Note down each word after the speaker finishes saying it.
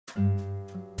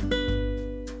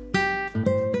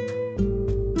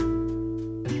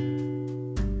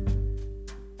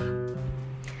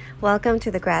Welcome to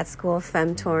the Grad School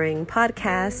Femtoring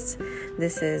podcast.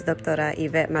 This is Doctora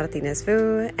Yvette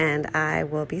Martinez-Vu, and I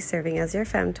will be serving as your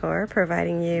femtor,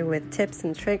 providing you with tips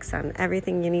and tricks on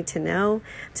everything you need to know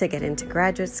to get into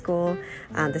graduate school.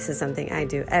 This is something I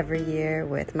do every year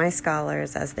with my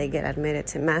scholars as they get admitted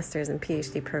to master's and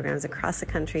PhD programs across the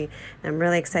country. And I'm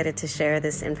really excited to share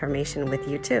this information with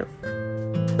you too.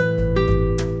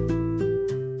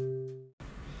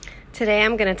 Today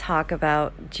I'm going to talk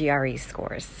about GRE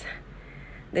scores.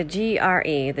 The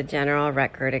GRE, the General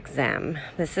Record Exam.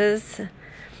 This is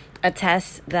a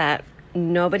test that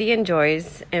nobody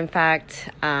enjoys. In fact,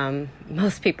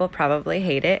 most people probably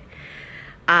hate it.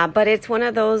 But it's one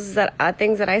of those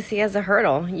things that I see as a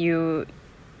hurdle. You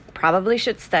probably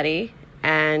should study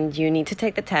and you need to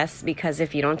take the test, because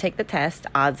if you don't take the test,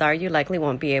 odds are you likely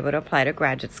won't be able to apply to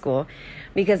graduate school,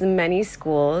 because many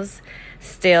schools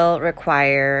still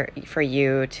require for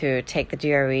you to take the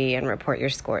GRE and report your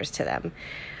scores to them.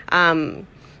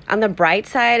 On the bright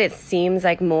side, it seems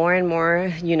like more and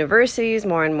more universities,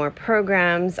 more and more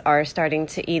programs are starting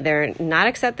to either not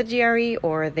accept the GRE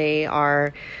or they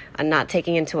are not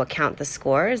taking into account the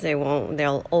scores.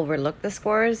 They'll overlook the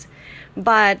scores.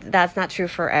 But that's not true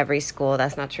for every school.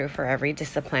 That's not true for every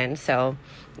discipline. So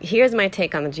here's my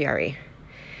take on the GRE.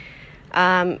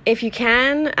 If you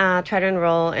can, try to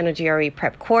enroll in a GRE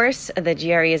prep course. The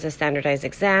GRE is a standardized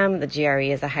exam. The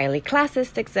GRE is a highly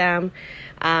classist exam.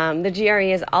 The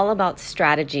GRE is all about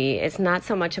strategy. It's not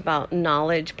so much about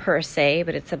knowledge per se,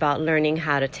 but it's about learning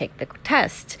how to take the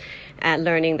test,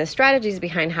 learning the strategies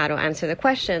behind how to answer the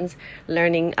questions,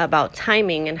 learning about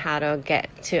timing and how to get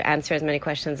to answer as many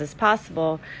questions as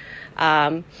possible,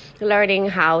 learning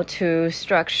how to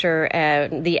structure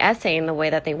the essay in the way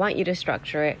that they want you to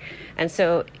structure it. And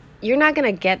so you're not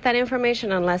going to get that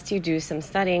information unless you do some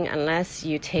studying, unless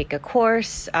you take a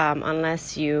course,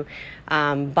 unless you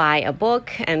buy a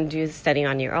book and do studying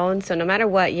on your own. So no matter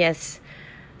what, yes,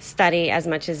 study as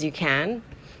much as you can.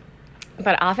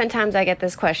 But oftentimes I get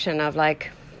this question of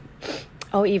like,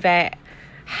 oh, Yvette,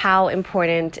 how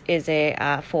important is it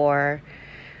for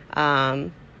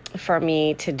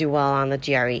me to do well on the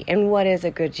GRE? And what is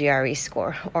a good GRE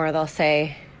score? Or they'll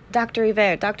say, Dr.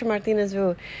 Yvette, Dr.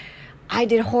 Martinez-Vu, I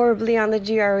did horribly on the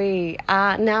GRE.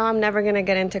 Now I'm never going to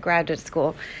get into graduate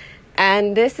school.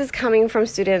 And this is coming from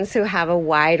students who have a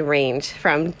wide range,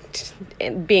 from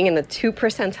being in the 2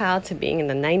 percentile to being in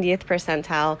the 90th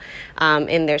percentile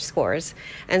in their scores.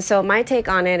 And so my take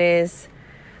on it is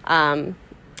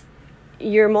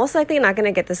you're most likely not going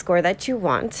to get the score that you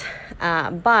want,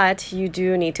 but you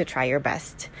do need to try your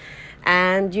best.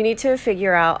 And you need to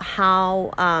figure out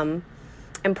how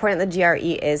important the GRE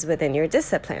is within your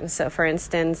discipline. So for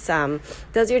instance,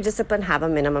 does your discipline have a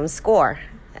minimum score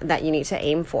that you need to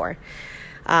aim for?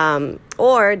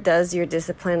 Or does your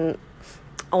discipline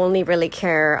only really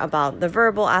care about the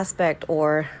verbal aspect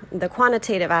or the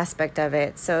quantitative aspect of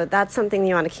it? So that's something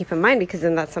you want to keep in mind, because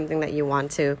then that's something that you want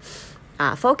to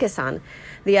focus on.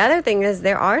 The other thing is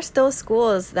there are still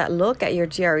schools that look at your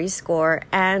GRE score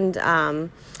and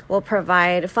will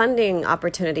provide funding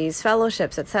opportunities,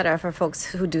 fellowships, etc. for folks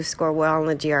who do score well on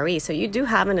the GRE. So you do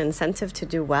have an incentive to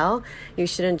do well. You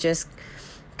shouldn't just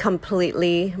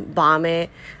completely bomb it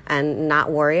and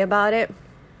not worry about it.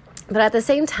 But at the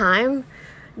same time,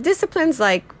 disciplines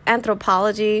like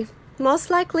anthropology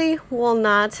most likely will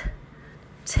not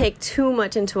take too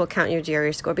much into account your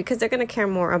GRE score, because they're going to care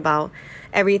more about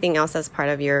everything else as part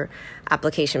of your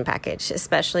application package,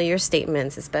 especially your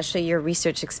statements, especially your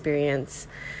research experience.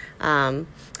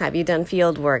 Have you done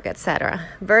field work, etc.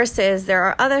 Versus there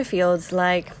are other fields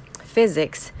like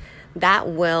physics that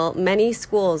many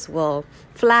schools will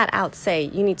flat out say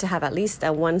you need to have at least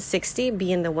a 160,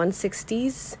 be in the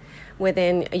 160s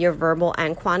within your verbal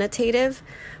and quantitative,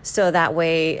 so that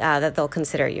way that they'll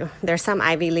consider you. There's some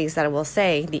Ivy Leagues that will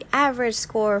say the average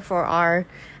score for our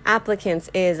applicants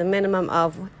is a minimum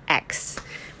of X,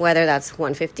 whether that's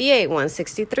 158,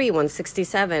 163,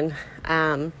 167.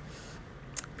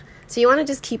 So you want to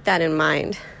just keep that in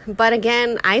mind. But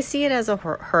again, I see it as a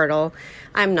hurdle.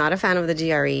 I'm not a fan of the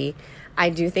GRE. I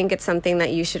do think it's something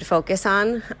that you should focus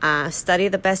on. Study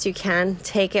the best you can.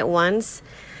 Take it once.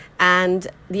 And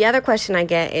the other question I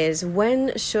get is,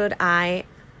 when should I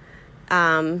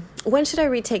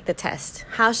retake the test?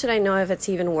 How should I know if it's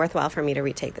even worthwhile for me to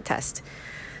retake the test?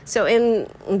 So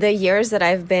in the years that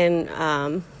I've been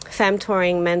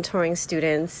femtoring, mentoring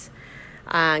students,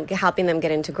 helping them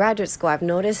get into graduate school, I've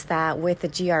noticed that with the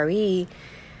GRE,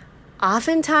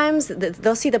 oftentimes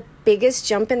they'll see the biggest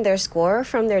jump in their score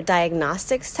from their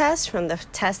diagnostics test, from the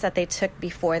test that they took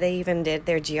before they even did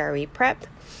their GRE prep.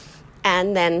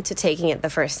 and then to taking it the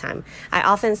first time. I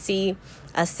often see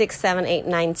a 6, 7, 8,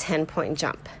 9, 10 point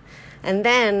jump. And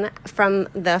then from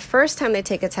the first time they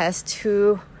take a test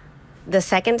to the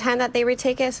second time that they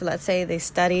retake it, so let's say they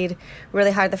studied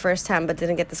really hard the first time but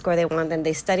didn't get the score they want, then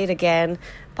they studied again,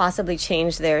 possibly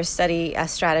changed their study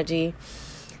strategy.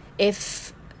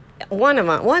 If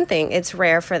one thing, it's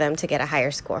rare for them to get a higher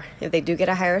score. If they do get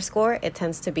a higher score, it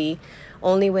tends to be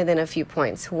only within a few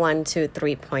points, 1 to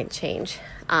 3 point change.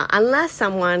 Unless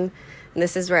someone, and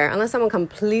this is rare, unless someone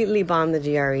completely bombed the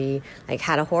GRE, like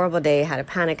had a horrible day, had a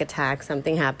panic attack,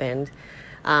 something happened.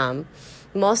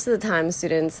 Most of the time,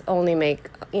 students only make,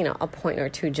 a point or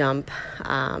two jump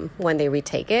when they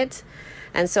retake it.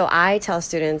 And so I tell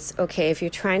students, okay, if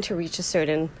you're trying to reach a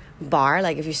certain bar,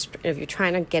 like if you're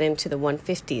trying to get into the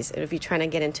 150s, if you're trying to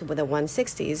get into the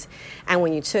 160s, and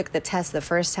when you took the test the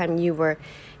first time you were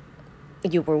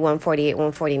 148,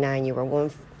 149, you were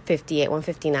 158,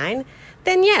 159,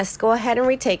 then yes, go ahead and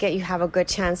retake it. You have a good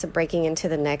chance of breaking into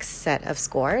the next set of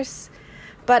scores.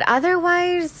 But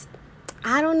otherwise,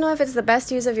 I don't know if it's the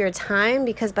best use of your time,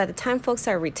 because by the time folks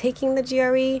are retaking the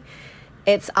GRE,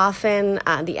 it's often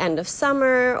the end of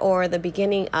summer or the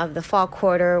beginning of the fall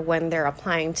quarter when they're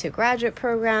applying to graduate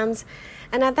programs.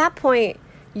 And at that point,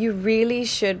 you really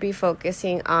should be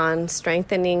focusing on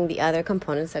strengthening the other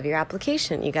components of your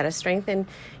application. You got to strengthen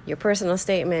your personal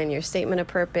statement, your statement of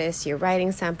purpose, your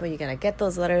writing sample. You got to get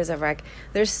those letters of rec.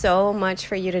 There's so much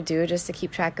for you to do just to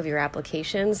keep track of your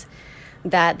applications,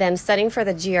 that then studying for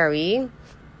the GRE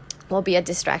will be a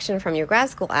distraction from your grad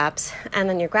school apps, and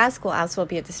then your grad school apps will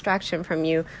be a distraction from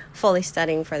you fully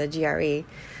studying for the GRE.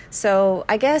 So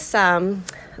I guess,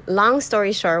 long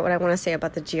story short, what I want to say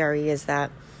about the GRE is that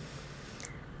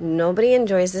nobody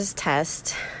enjoys this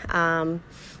test.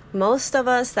 Most of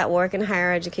us that work in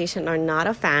higher education are not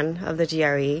a fan of the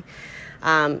GRE.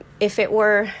 If it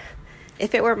were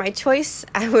my choice,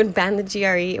 I would ban the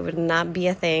GRE. It would not be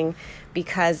a thing,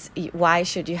 because why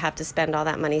should you have to spend all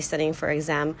that money studying for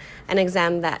an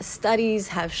exam that studies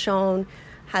have shown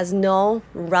has no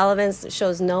relevance,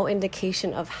 shows no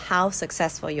indication of how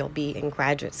successful you'll be in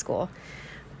graduate school.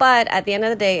 But at the end of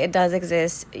the day, it does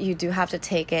exist. You do have to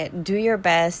take it, do your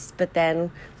best, but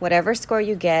then whatever score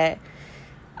you get,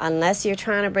 unless you're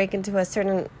trying to break into a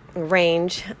certain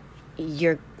range,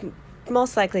 you're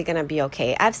most likely going to be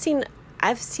okay. I've seen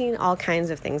all kinds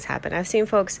of things happen. I've seen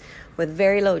folks with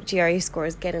very low GRE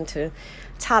scores get into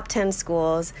top 10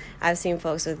 schools. I've seen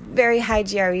folks with very high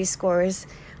GRE scores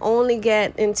only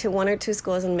get into one or two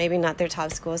schools and maybe not their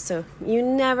top schools. So you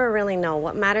never really know.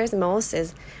 What matters most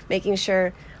is making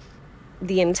sure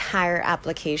the entire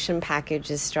application package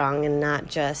is strong and not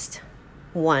just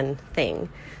one thing.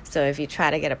 So if you try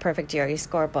to get a perfect GRE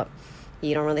score, but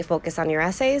you don't really focus on your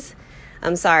essays,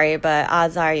 I'm sorry, but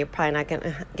odds are you're probably not going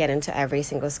to get into every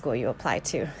single school you apply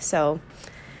to. So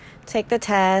take the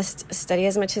test, study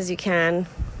as much as you can,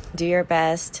 do your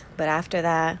best, but after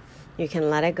that, you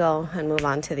can let it go and move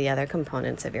on to the other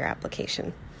components of your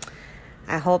application.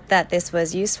 I hope that this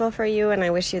was useful for you, and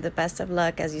I wish you the best of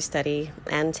luck as you study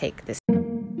and take this.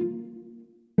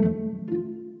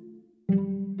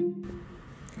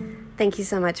 Thank you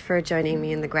so much for joining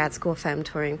me in the Grad School Femme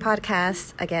Touring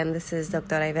podcast. Again, this is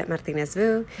Dr. Yvette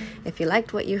Martinez-Vu. If you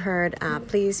liked what you heard,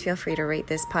 please feel free to rate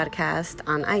this podcast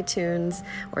on iTunes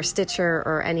or Stitcher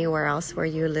or anywhere else where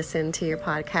you listen to your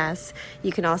podcasts.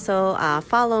 You can also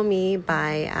follow me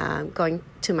by going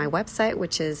to my website,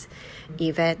 which is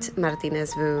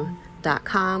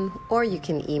YvetteMartinezvu.com, or you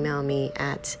can email me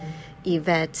at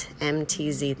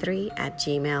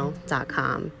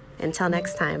YvetteMTZ3@gmail.com. Until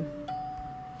next time.